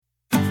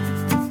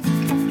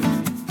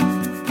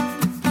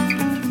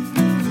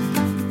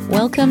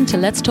Welcome to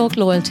Let's Talk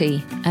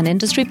Loyalty, an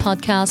industry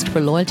podcast for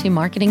loyalty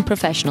marketing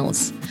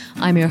professionals.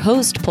 I'm your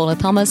host, Paula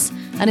Thomas,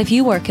 and if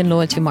you work in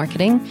loyalty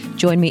marketing,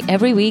 join me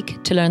every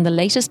week to learn the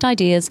latest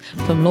ideas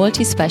from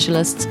loyalty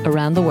specialists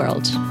around the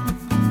world.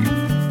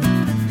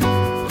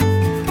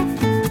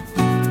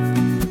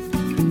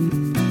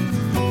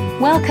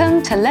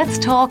 Welcome to Let's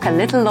Talk a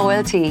Little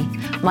Loyalty,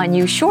 my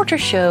new shorter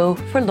show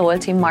for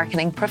loyalty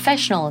marketing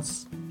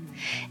professionals.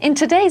 In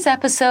today's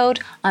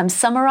episode, I'm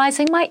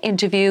summarising my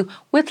interview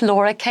with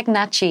Laura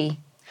Cagnacci,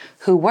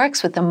 who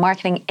works with the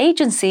marketing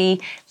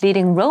agency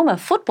leading Roma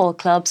Football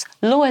Club's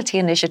loyalty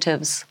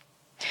initiatives.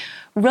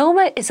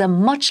 Roma is a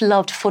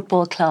much-loved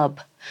football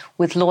club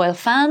with loyal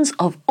fans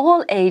of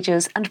all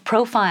ages and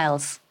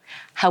profiles.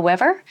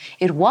 However,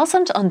 it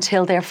wasn't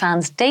until their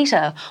fans'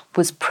 data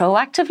was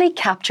proactively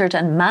captured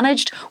and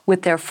managed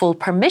with their full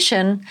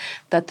permission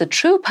that the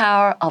true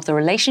power of the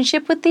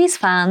relationship with these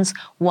fans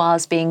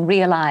was being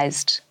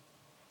realised.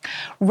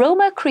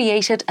 Roma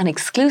created an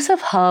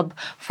exclusive hub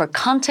for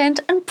content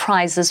and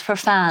prizes for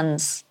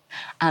fans.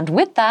 And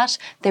with that,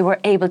 they were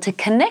able to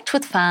connect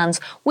with fans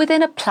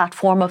within a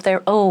platform of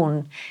their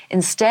own,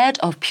 instead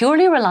of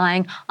purely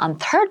relying on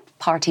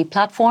third-party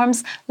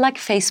platforms like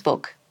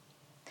Facebook.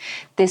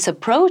 This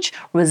approach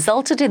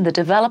resulted in the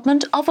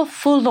development of a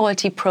full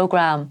loyalty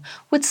program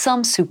with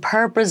some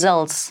superb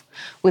results,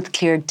 with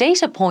clear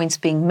data points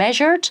being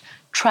measured,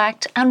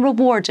 tracked and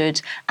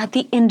rewarded at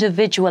the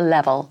individual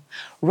level,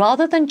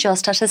 rather than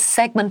just at a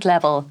segment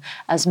level,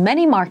 as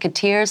many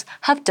marketeers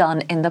have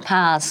done in the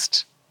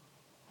past.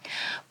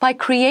 By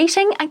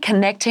creating and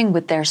connecting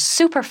with their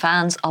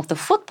superfans of the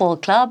football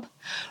club,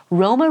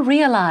 Roma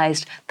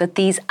realised that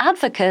these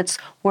advocates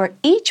were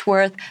each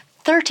worth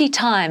 30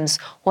 times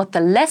what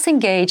the less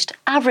engaged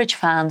average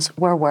fans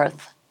were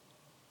worth.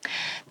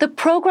 The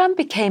programme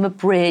became a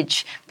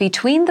bridge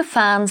between the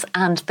fans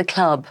and the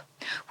club,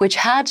 which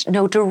had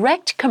no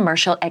direct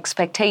commercial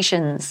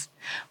expectations,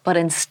 but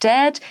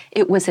instead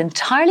it was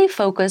entirely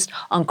focused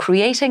on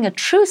creating a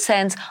true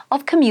sense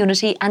of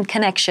community and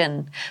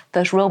connection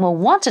that Roma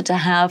wanted to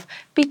have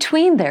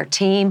between their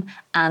team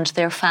and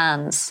their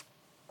fans.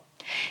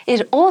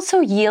 It also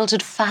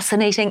yielded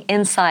fascinating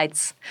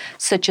insights,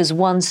 such as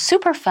one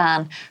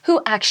superfan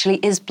who actually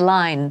is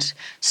blind,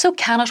 so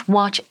cannot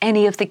watch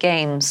any of the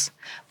games.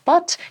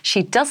 But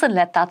she doesn't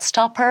let that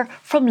stop her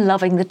from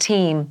loving the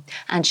team,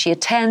 and she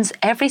attends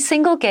every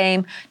single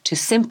game to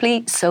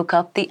simply soak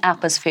up the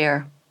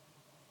atmosphere.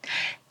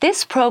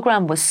 This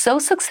programme was so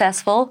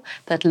successful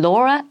that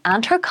Laura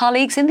and her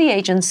colleagues in the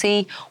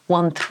agency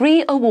won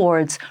 3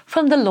 awards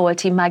from the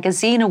Loyalty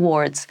Magazine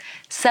Awards,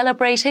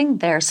 celebrating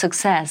their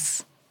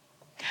success.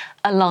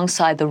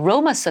 Alongside the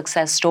Roma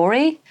success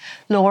story,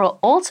 Laura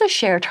also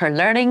shared her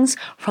learnings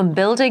from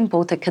building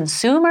both a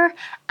consumer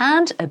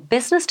and a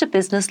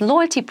business-to-business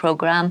loyalty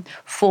programme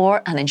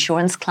for an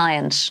insurance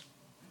client.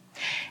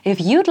 If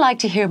you'd like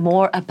to hear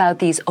more about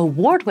these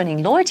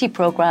award-winning loyalty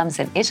programs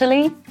in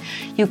Italy,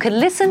 you can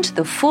listen to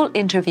the full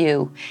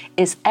interview.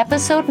 It's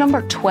episode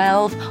number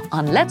 12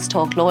 on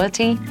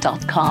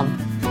letstalkloyalty.com.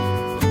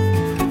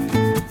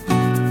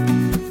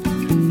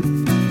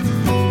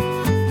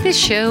 This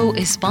show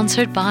is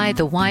sponsored by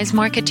The Wise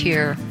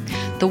Marketeer,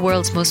 the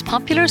world's most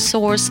popular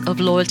source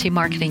of loyalty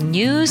marketing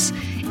news,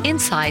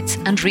 insights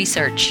and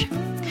research.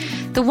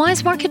 The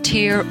Wise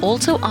Marketeer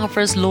also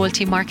offers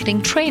loyalty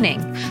marketing training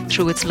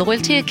through its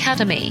Loyalty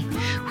Academy,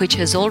 which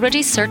has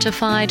already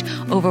certified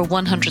over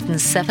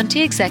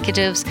 170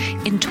 executives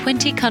in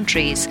 20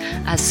 countries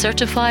as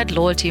certified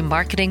loyalty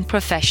marketing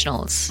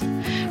professionals.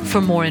 For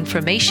more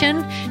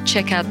information,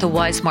 check out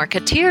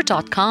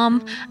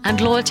thewisemarketeer.com and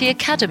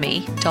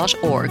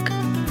loyaltyacademy.org.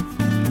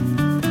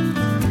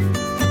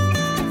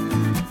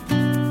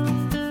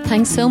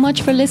 Thanks so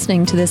much for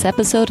listening to this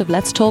episode of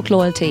Let's Talk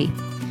Loyalty.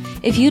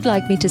 If you'd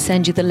like me to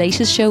send you the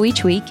latest show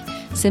each week,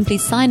 simply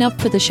sign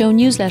up for the show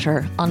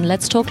newsletter on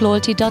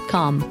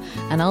letstalkloyalty.com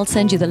and I'll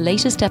send you the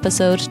latest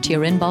episode to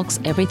your inbox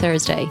every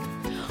Thursday.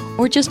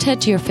 Or just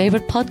head to your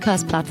favourite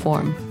podcast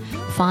platform.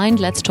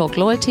 Find Let's Talk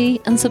Loyalty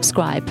and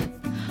subscribe.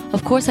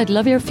 Of course, I'd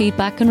love your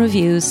feedback and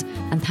reviews,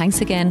 and thanks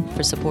again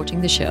for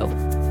supporting the show.